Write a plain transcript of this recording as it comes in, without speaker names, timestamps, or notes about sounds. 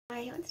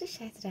I wanted to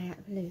share today out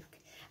of Luke.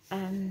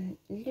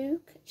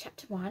 Luke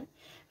chapter 1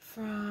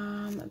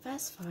 from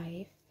verse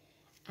 5,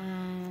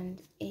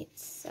 and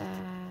it's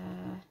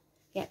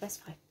verse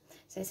 5.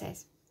 So it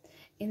says,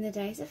 "In the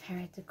days of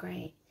Herod the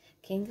Great,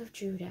 king of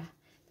Judah,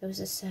 there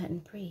was a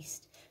certain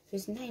priest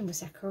whose name was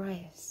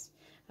Zacharias,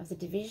 of the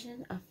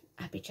division of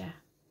Abijah.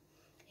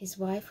 His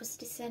wife was a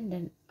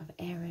descendant of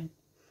Aaron,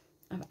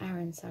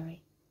 the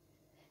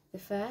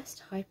first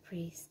high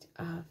priest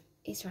of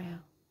Israel,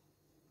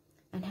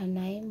 and her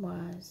name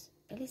was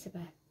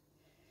Elizabeth.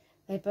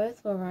 They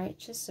both were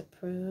righteous,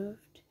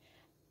 approved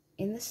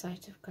in the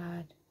sight of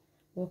God,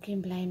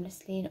 walking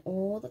blamelessly in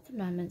all the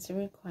commandments and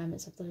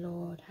requirements of the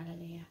Lord."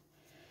 Hallelujah.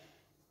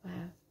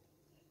 Wow.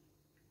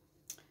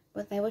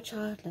 But they were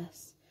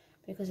childless,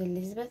 because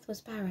Elizabeth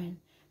was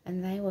barren,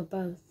 and they were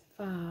both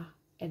far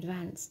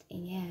advanced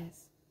in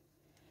years.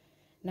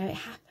 Now it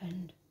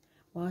happened,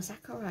 while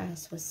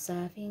Zacharias was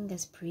serving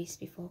as priest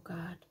before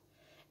God,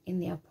 in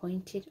the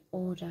appointed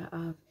order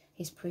of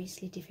his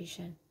priestly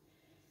division,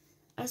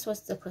 as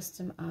was the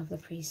custom of the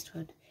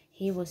priesthood,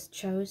 he was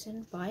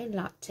chosen by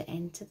lot to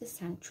enter the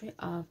sanctuary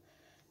of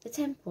the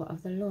temple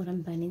of the Lord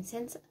and burn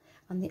incense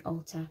on the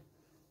altar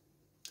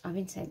of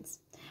incense.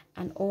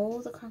 And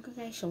all the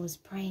congregation was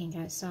praying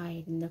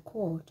outside in the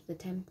court of the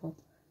temple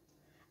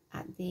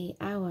at the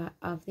hour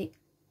of the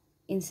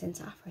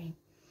incense offering.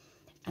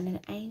 And an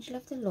angel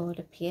of the Lord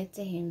appeared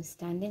to him,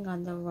 standing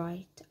on the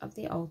right of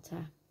the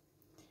altar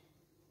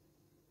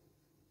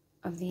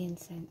of the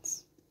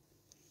incense.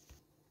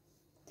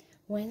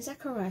 When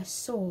Zacharias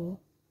saw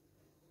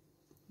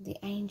the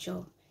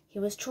angel, he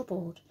was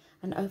troubled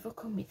and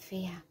overcome with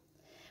fear.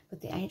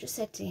 But the angel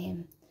said to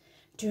him,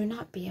 "Do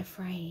not be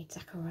afraid,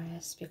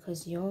 Zacharias,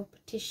 because your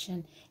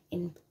petition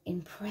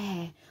in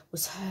prayer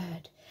was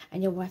heard,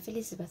 and your wife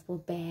Elizabeth will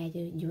bear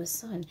you a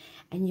son,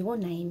 and you will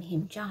name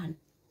him John.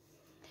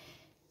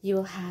 You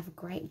will have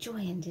great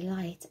joy and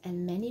delight,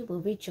 and many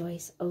will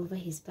rejoice over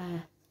his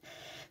birth.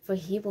 For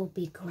he will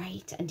be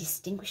great and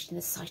distinguished in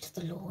the sight of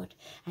the Lord,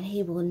 and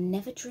he will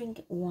never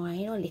drink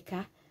wine or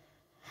liquor,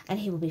 and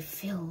he will be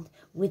filled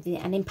with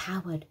and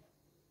empowered.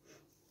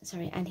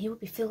 And he will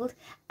be filled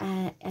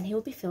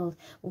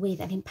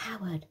with and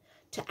empowered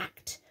to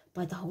act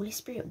by the Holy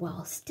Spirit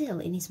while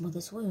still in his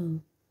mother's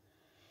womb.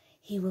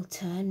 He will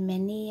turn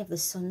many of the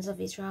sons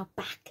of Israel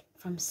back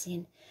from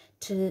sin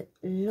to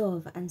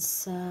love and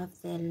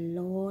serve their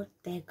Lord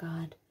their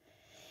God.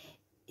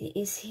 It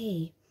is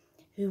he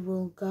who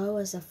will go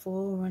as a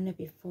forerunner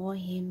before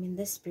him in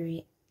the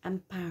spirit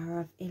and power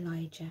of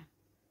Elijah."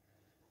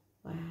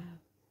 Wow.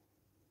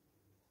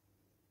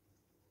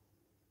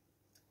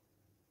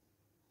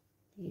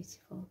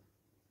 Beautiful.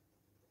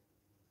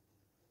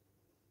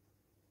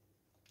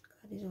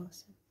 God is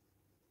awesome,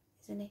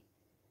 isn't he?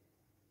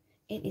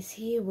 It is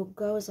he who will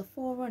go as a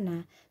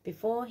forerunner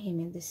before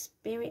him in the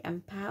spirit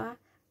and power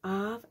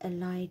of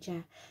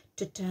Elijah,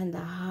 to turn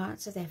the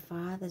hearts of their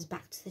fathers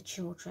back to the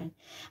children,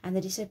 and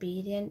the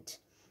disobedient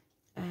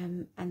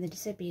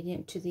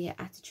to the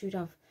attitude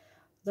of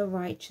the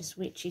righteous,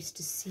 which is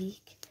to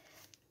seek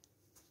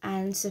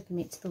and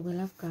submit to the will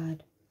of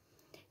God,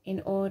 in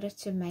order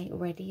to make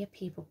ready a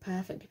people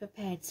perfectly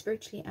prepared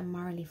spiritually and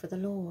morally for the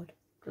Lord.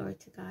 Glory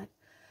to God.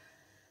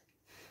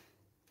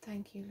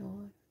 Thank you,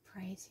 Lord.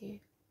 Praise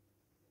you.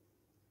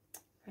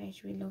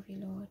 Praise you. We love you,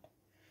 Lord.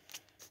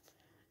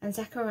 And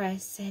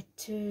Zacharias said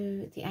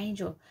to the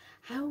angel,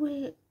 "How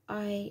will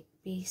I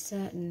be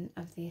certain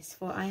of this?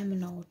 For I am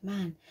an old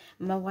man,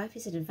 and my wife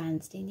is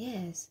advanced in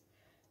years."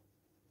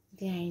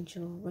 The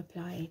angel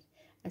replied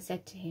and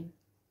said to him,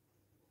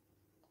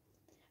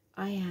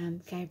 "I am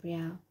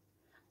Gabriel.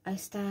 I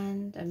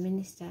stand a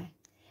minister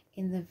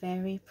in the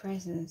very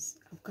presence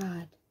of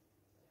God.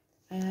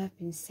 I have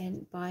been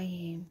sent by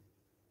him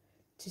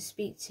to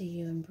speak to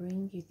you and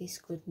bring you this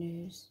good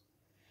news.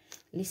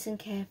 Listen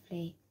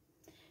carefully.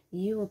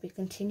 You will be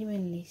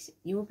continually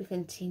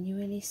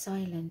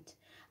silent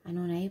and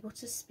unable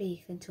to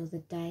speak until the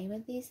day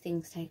when these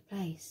things take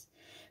place,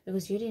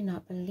 because you did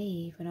not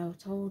believe when I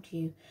told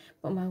you,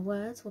 but my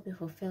words will be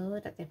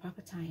fulfilled at their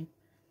proper time.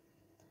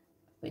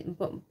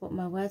 But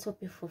my words will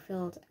be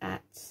fulfilled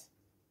at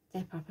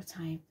their proper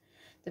time."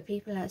 The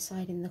people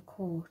outside in the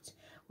court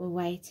were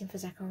waiting for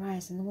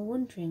Zacharias and were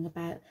wondering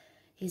about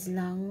his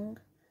long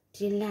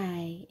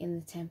delay in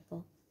the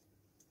temple.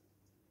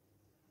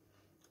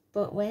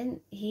 But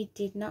when he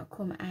did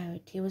come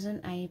out, he was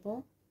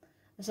unable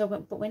to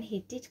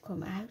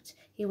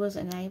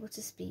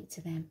speak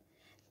to them.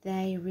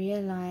 They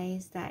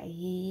realized that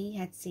he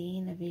had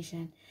seen a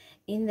vision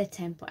in the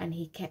temple, and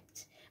he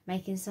kept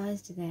making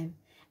signs to them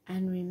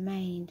and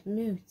remained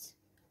mute.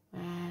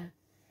 Wow,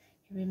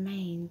 he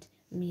remained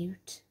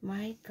mute.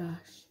 My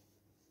gosh.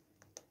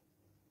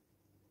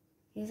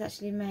 He was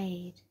actually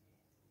made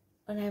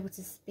unable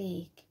to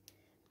speak.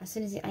 As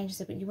soon as the angel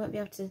said, "But you won't be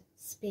able to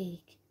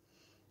speak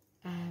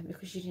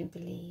because you didn't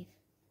believe."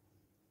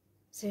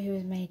 So he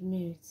was made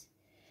mute.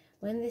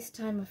 When this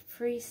time of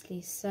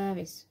priestly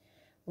service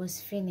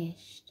was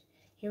finished,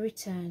 he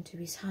returned to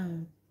his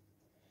home.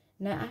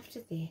 Now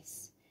after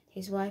this,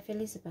 his wife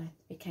Elizabeth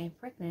became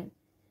pregnant,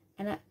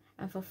 and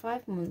for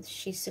 5 months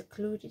she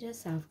secluded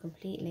herself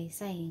completely,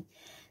 saying,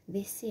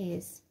 "This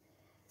is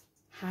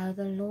how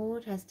the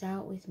Lord has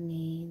dealt with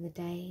me in the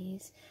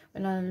days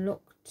when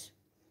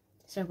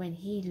when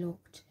he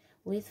looked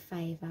with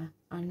favour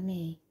on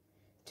me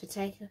to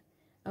take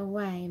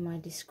away my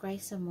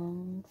disgrace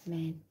among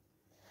men."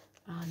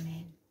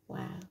 Amen.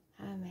 Wow,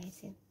 how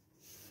amazing.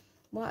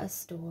 What a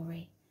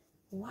story.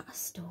 What a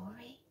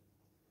story.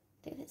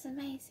 I think it's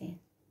amazing.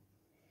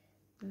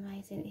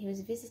 Amazing. He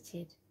was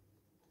visited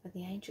by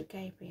the angel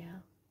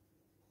Gabriel.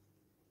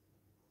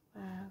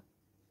 Wow.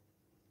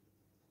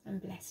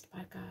 And blessed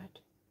by God.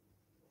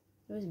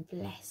 He was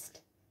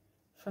blessed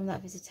from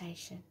that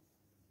visitation.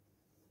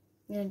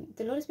 You know,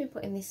 the Lord has been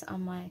putting this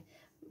on my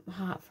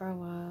heart for a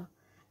while,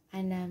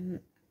 and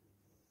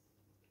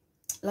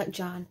like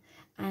John,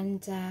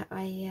 and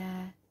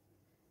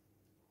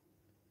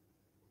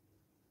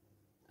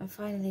I'm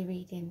finally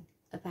reading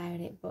about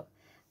it, but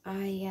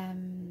I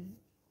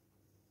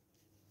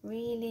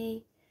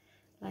really,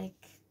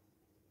 like,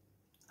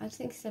 I just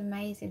think it's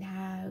amazing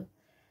how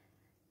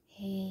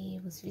he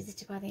was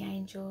visited by the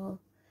angel.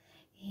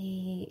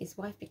 His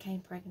wife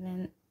became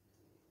pregnant,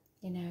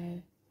 you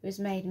know, he was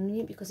made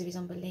mute because of his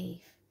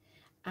unbelief,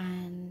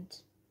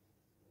 and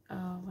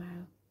oh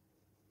wow,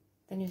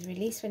 then he was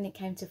released when it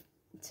came to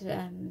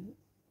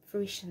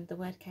fruition, the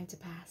word came to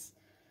pass,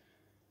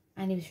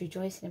 and he was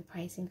rejoicing and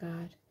praising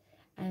God.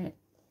 And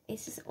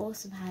it's just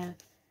awesome how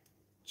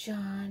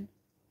John,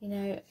 you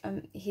know,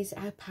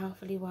 how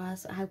powerful he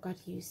was, how God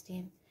used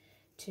him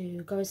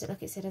to go, as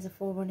like it said, as a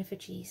forerunner for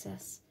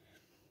Jesus,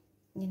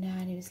 you know.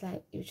 And he was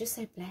just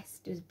so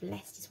blessed. He was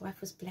blessed. His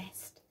wife was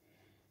blessed,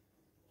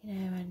 you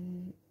know.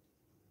 And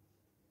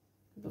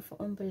but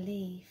for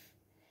unbelief,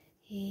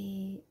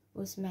 he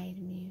was made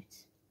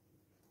mute.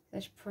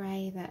 Let's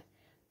pray that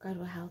God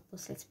will help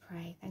us. Let's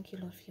pray. Thank you,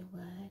 Lord, for your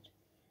word.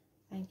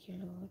 Thank you,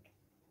 Lord,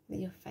 that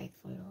you're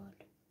faithful,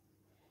 Lord.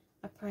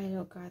 I pray,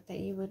 Lord God, that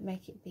you would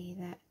make it be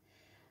that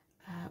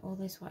all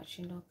those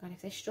watching, Lord God,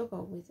 if they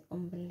struggle with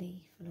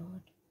unbelief,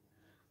 Lord,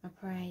 I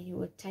pray you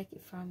would take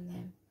it from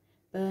them,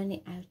 burn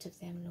it out of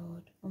them,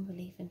 Lord,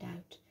 unbelief and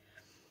doubt.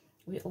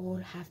 We all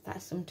have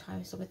that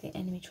sometimes, so when the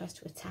enemy tries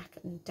to attack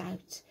and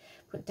doubt,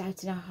 put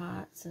doubt in our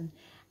hearts and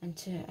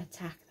to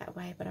attack that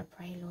way. But I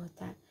pray, Lord,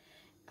 that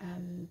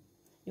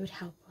you would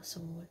help us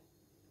all.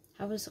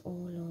 Help us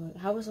all, Lord.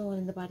 Help us all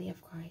in the body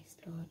of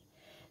Christ, Lord,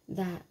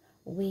 that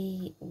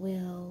we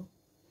will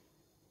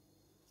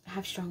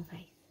have strong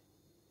faith,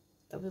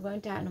 that we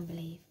won't doubt and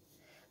unbelieve,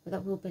 but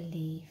that we'll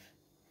believe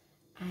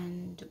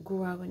and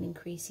grow and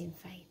increase in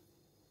faith.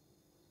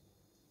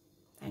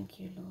 Thank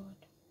you,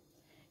 Lord.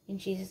 In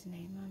Jesus'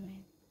 name,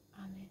 amen.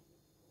 Amen.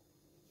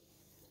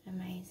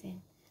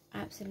 Amazing.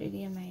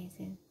 Absolutely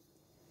amazing.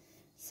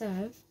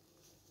 So,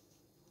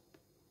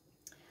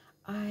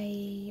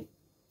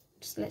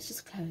 let's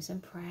just close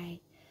and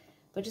pray.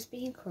 But just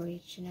be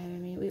encouraged, you know. I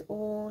mean, we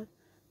all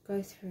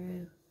go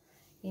through,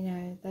 you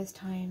know, those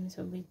times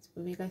when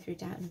we go through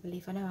doubt and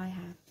belief. I know I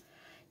have.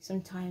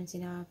 Sometimes, you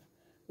know,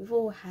 we've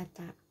all had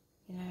that,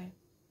 you know.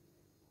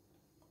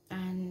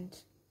 And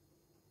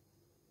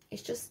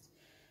it's just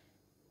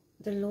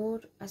the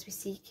Lord, as we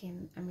seek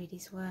him and read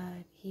his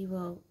word, he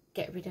will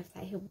get rid of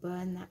that. He'll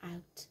burn that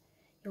out.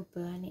 He'll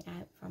burn it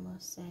out from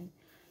us. And,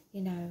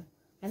 you know,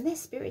 and they're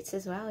spirits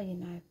as well, you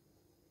know,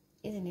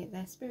 isn't it?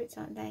 They're spirits,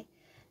 aren't they?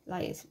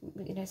 Like, it's,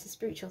 you know, it's a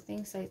spiritual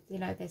thing. So, you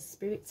know, there's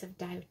spirits of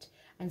doubt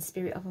and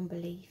spirit of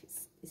unbelief.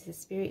 It's a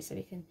spirit, so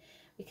we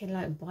can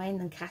like bind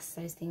and cast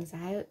those things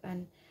out,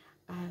 and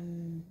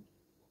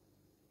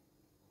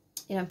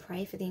you know,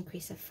 pray for the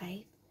increase of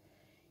faith.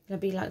 You know,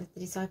 be like the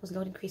disciples,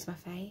 Lord, increase my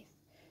faith.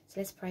 So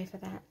let's pray for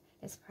that.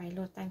 Let's pray,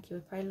 Lord, thank you.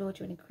 We pray, Lord,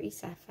 you will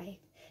increase our faith.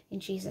 In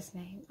Jesus'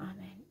 name,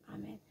 amen,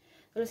 amen.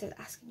 The Lord says,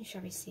 ask and you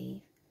shall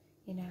receive,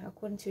 you know,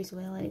 according to his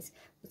will. And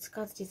it's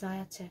God's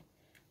desire to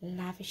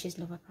lavish his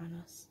love upon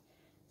us.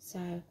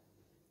 So,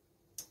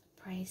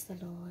 praise the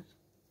Lord.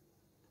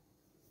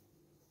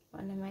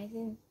 What an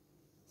amazing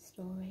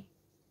story.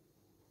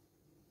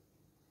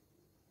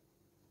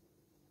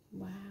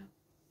 Wow.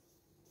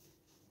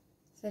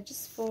 So it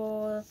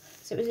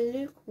was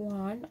Luke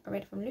 1. I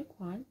read from Luke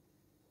 1.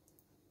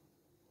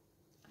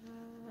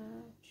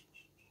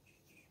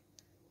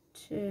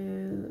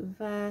 From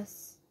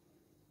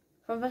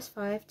verse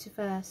 5 to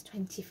verse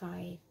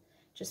 25,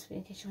 just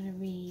in case you want to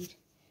read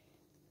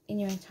in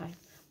your own time.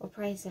 Well,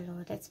 praise the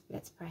Lord.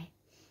 Let's pray.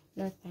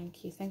 Lord,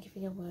 thank you for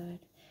your word.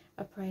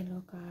 I pray,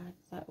 Lord God,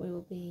 that we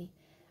will be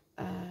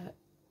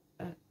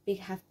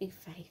have big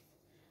faith.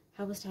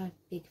 Help us to have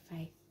big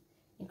faith.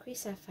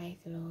 Increase our faith,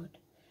 Lord.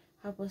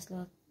 Help us,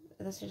 Lord,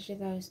 especially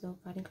those, Lord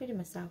God, including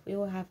myself. We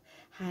all have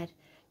had,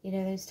 you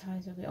know, those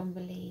times where we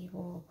unbelieve,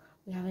 or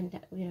we haven't,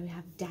 you know, we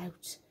have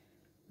doubt.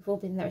 We've all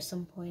been there at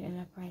some point, and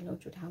I pray,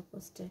 Lord, you would help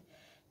us to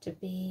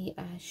be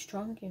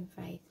strong in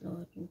faith,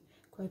 Lord, and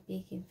grow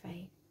big in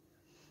faith.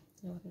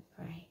 Lord, we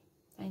pray.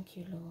 Thank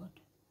you, Lord.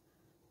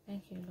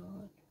 Thank you,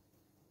 Lord.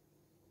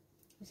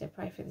 As I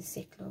pray for the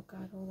sick, Lord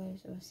God, all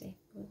those who are sick,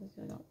 all those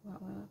who are not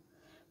well.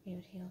 you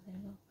would heal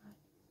them, Lord God.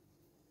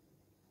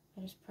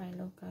 I just pray,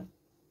 Lord God,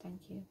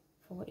 thank you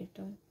for what you've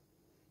done.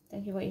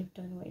 Thank you for what you've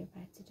done, what you're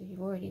about to do.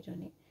 You've already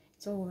done it.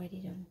 It's already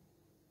done.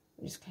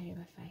 We just claim it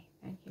by faith.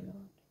 Thank you,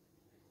 Lord.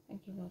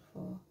 Thank you, Lord,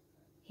 for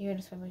hearing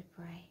us when we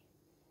pray.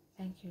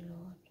 Thank you,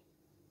 Lord.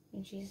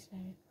 In Jesus'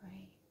 name we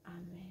pray.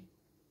 Amen.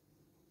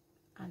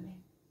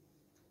 Amen.